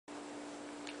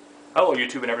Hello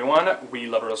YouTube and everyone, We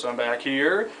Love Rosa. I'm back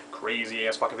here, crazy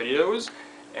ass pocket videos,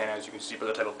 and as you can see by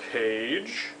the title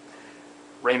page,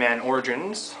 Rayman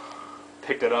Origins,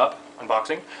 picked it up,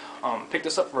 unboxing, picked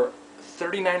this up for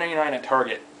 $39.99 at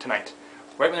Target tonight,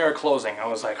 right when they were closing. I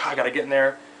was like, oh, I gotta get in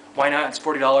there, why not, it's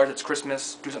 $40, it's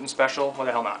Christmas, do something special, why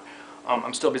the hell not.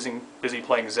 I'm still busy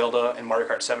playing Zelda and Mario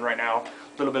Kart 7 right now,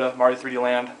 a little bit of Mario 3D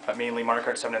Land, but mainly Mario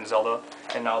Kart 7 and Zelda,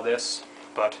 and now this,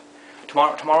 but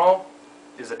tomorrow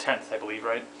is the 10th, I believe,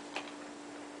 right?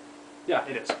 Yeah,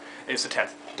 it is. It's the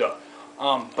 10th. Duh.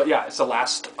 But yeah, it's the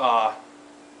last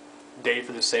day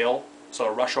for the sale,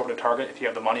 so rush over to Target if you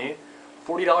have the money.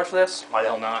 $40 for this? Why the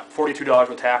hell not? $42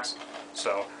 with tax.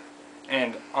 So,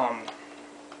 and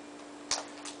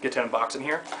get to unbox it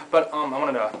here. But I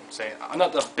wanted to say I'm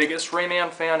not the biggest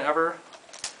Rayman fan ever.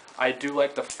 I do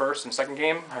like the first and second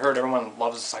game. I heard everyone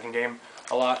loves the second game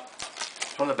a lot.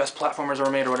 It's one of the best platformers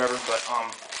ever made or whatever. But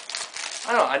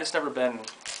I don't know, I just never been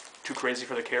too crazy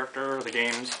for the character or the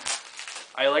games.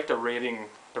 I like the Raving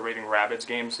Rabbids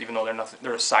games, even though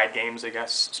they're side games, I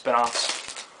guess,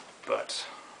 spin-offs. But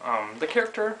the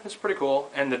character is pretty cool,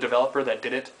 and the developer that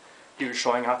did it, he was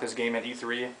showing off his game at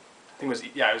E3. I think it was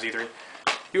E3.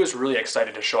 He was really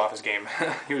excited to show off his game.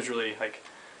 He was really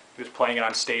he was playing it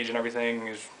on stage and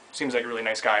everything. Seems like a really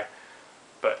nice guy.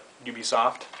 But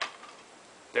Ubisoft,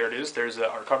 there it is. There's the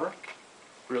art cover.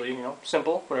 Really,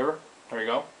 simple, whatever. There you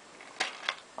go.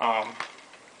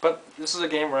 But this is a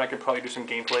game where I could probably do some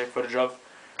gameplay footage of.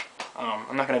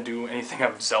 I'm not going to do anything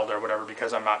of Zelda or whatever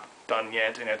because I'm not done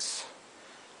yet, and it's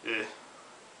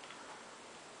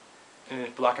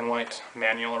black and white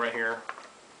manual right here.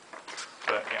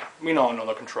 But yeah, we all know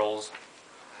the controls.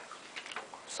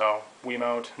 So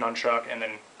Wiimote, nunchuck, and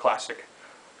then classic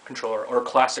controller, or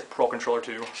classic Pro controller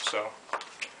too. So,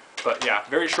 but yeah,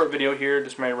 very short video here,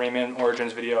 just my Rayman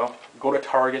Origins video. Go to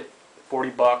Target.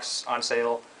 $40 on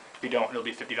sale. If you don't, it'll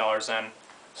be $50 then.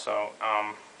 So,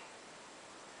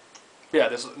 yeah,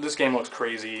 this game looks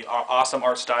crazy. Awesome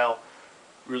art style.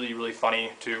 Really, really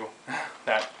funny too.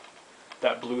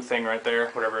 that blue thing right there,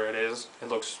 whatever it is, it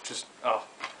looks just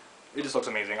it just looks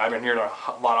amazing. I've been hearing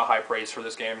a lot of high praise for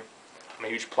this game. I'm a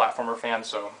huge platformer fan,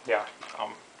 so yeah.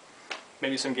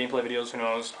 Maybe some gameplay videos, who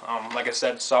knows. Like I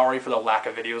said, sorry for the lack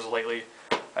of videos lately.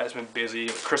 I've just been busy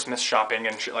with Christmas shopping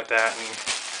and shit like that,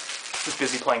 and just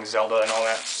busy playing Zelda and all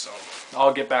that, so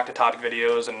I'll get back to topic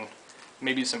videos and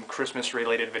maybe some Christmas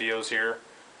related videos here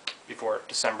before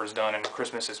December's done and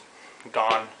Christmas is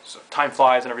gone, so time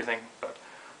flies and everything. But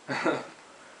I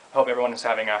hope everyone is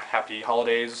having a happy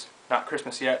holidays. Not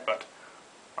Christmas yet, but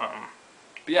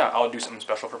yeah, I'll do something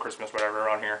special for Christmas, whatever,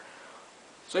 around here.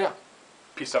 So yeah,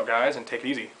 peace out guys, and take it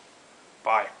easy.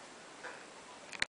 Bye.